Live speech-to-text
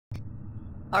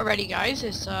Alrighty guys,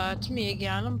 it's me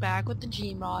again. I'm back with the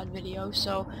GMOD video.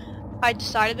 So I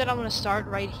decided that I'm gonna start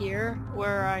right here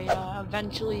where I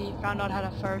eventually found out how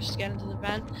to first get into the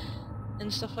vent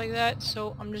and stuff like that.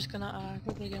 So I'm just gonna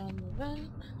quickly get on the vent.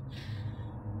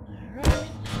 Alright.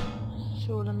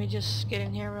 So let me just get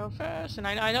in here real fast. And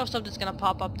I know something's gonna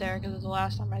pop up there because it's the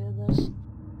last time I did this.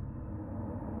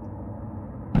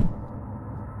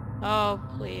 Oh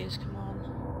please, come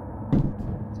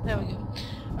on. There we go.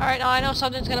 Alright, now I know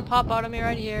something's gonna pop out of me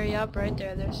right here. Yep, right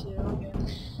there. There's you. Okay.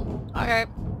 Okay.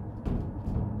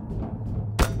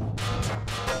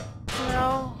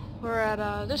 Now, we're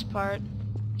at this part.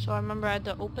 So I remember I had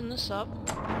to open this up.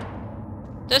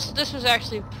 This was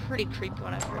actually pretty creepy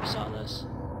when I first saw this.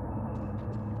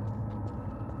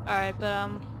 Alright, but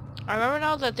I remember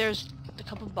now that there's a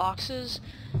couple boxes.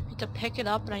 I need to pick it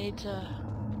up and I need to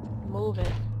move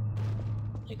it.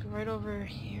 Like right over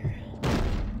here.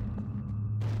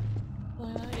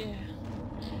 Yeah.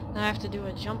 Then I have to do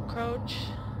a jump crouch.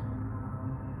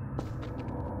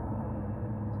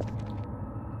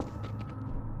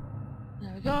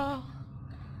 There we go.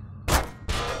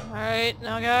 Alright,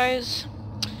 now guys.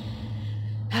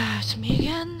 It's me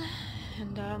again.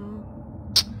 And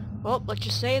well, let's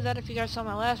just say that if you guys saw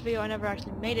my last video, I never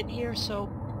actually made it here,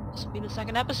 so this will be the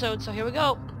second episode, so here we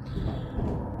go.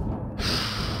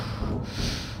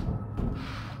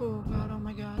 Oh god, oh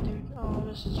my god, dude. Oh,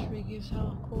 this is freaky as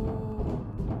hell. Oh.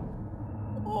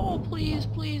 Oh, please,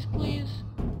 please, please.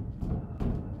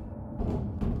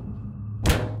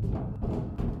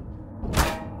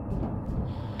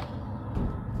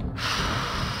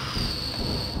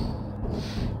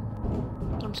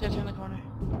 I'm just gonna turn the corner.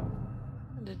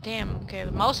 Damn, okay,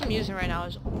 the mouse I'm using right now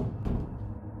is...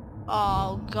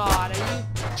 Oh god,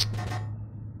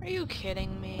 are you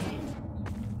kidding me?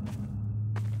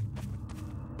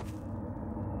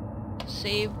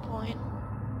 Save point.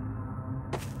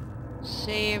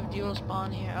 Saved, you will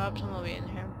spawn here. Oh, someone will be in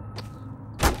here.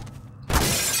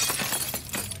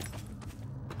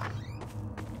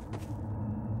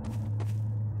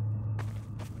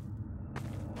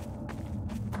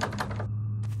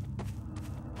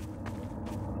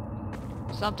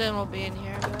 Something will be in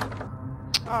here, but...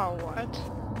 Oh, what?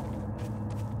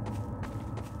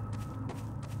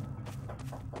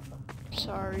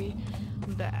 Sorry.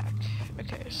 I'm back.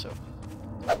 Okay, so...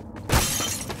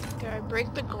 Okay, I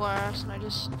break the glass and I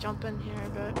just jump in here a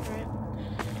bit, right?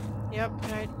 Yep,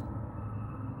 right.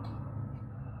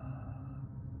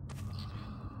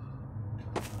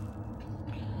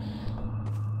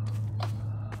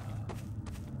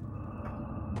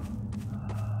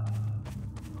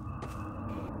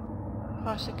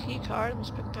 Plastic key card,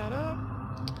 let's pick that up.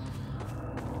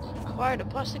 Acquired a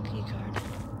plastic key card.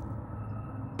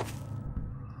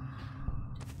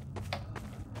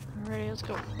 Alrighty, let's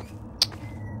go.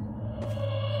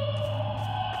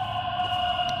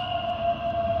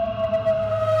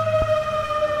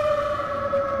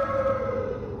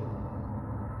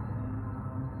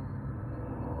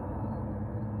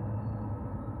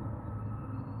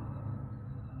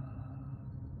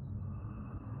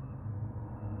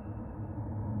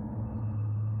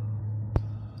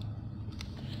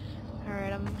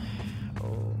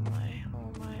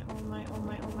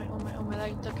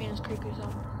 That game is creepy as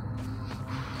hell.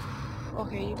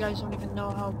 Okay, you guys don't even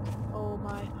know how... Oh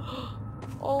my...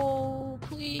 Oh,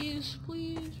 please,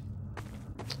 please.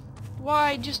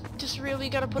 Why? Just really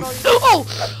gotta put all these... Oh!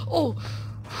 Oh!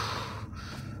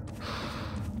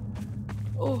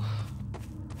 Oh.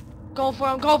 Going for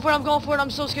it, I'm going for it, I'm going for it, I'm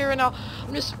so scared right now.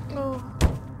 I'm just... Oh.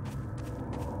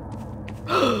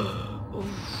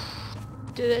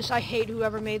 This, I hate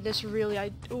whoever made this, really,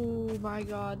 oh my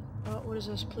god. What is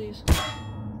this, please?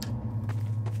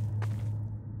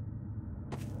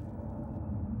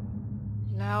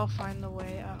 Now find the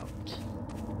way out.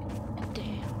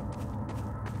 Damn.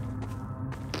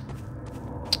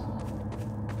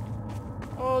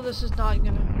 Oh, this is not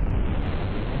gonna...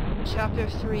 Chapter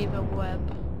 3, the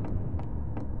web.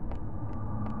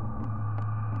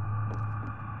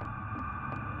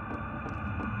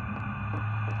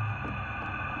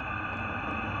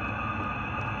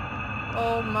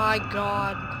 Oh my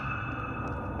god.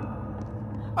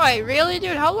 Alright, really,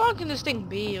 dude? How long can this thing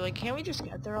be? Like, can't we just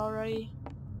get there already?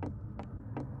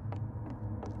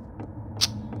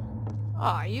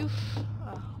 Ah, you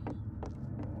oh.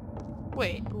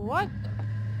 Wait, what?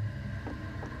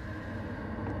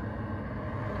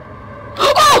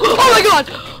 Oh! Oh my god!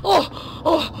 Oh!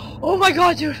 Oh! Oh my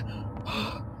god, dude!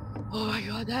 Oh, oh my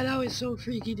god, that was so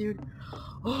freaky, dude.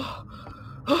 Oh!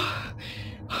 Oh!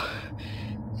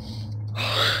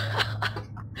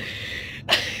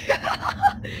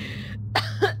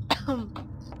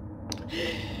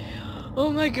 Oh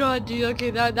my god, dude.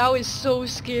 Okay, that was so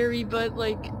scary, but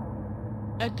like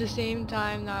at the same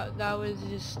time that was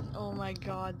just, oh my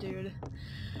god, dude.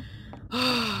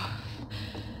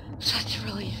 Such a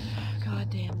relief. God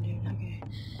damn, dude. Okay.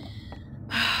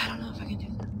 I don't know if I can do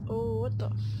that. Oh, what the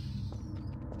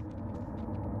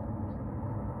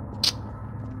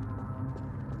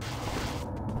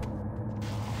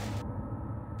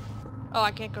Oh,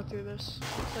 I can't go through this.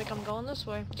 It's like I'm going this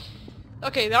way.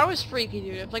 Okay, that was freaky,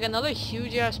 dude. It's like another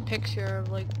huge ass picture of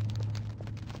like.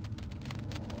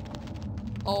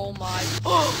 Oh my.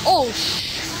 Oh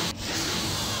sh.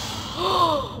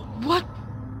 What?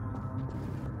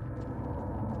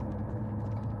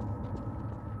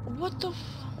 What the f.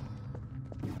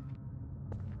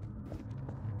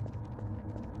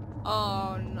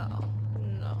 Oh no.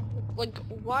 No. Like,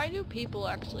 why do people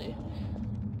actually.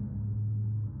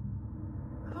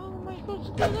 How am I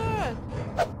supposed to do that?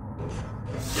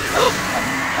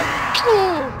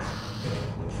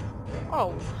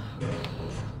 Oh.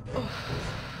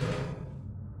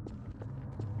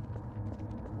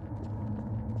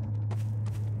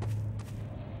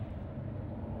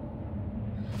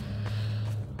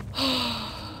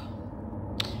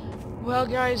 Well,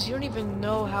 guys, you don't even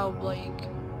know how, like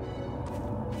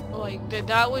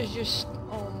that was just,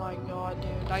 oh my god,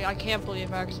 dude. I can't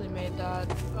believe I actually made that.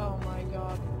 Oh my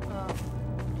god.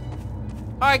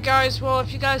 Alright guys, well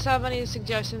if you guys have any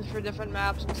suggestions for different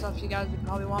maps and stuff you guys would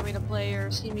probably want me to play or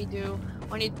see me do,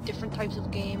 or any different types of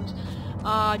games,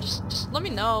 just let me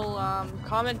know.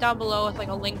 Comment down below with like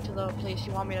a link to the place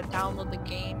you want me to download the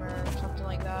game or something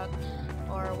like that,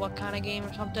 or what kind of game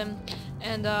or something,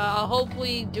 and I'll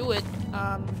hopefully do it.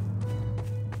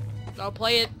 I'll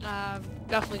play it,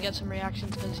 definitely get some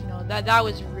reactions, because you know that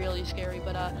was really scary.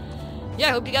 But yeah,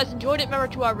 I hope you guys enjoyed it. Remember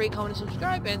to rate, comment, and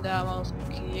subscribe, and I'll see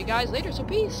you guys later, so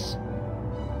peace.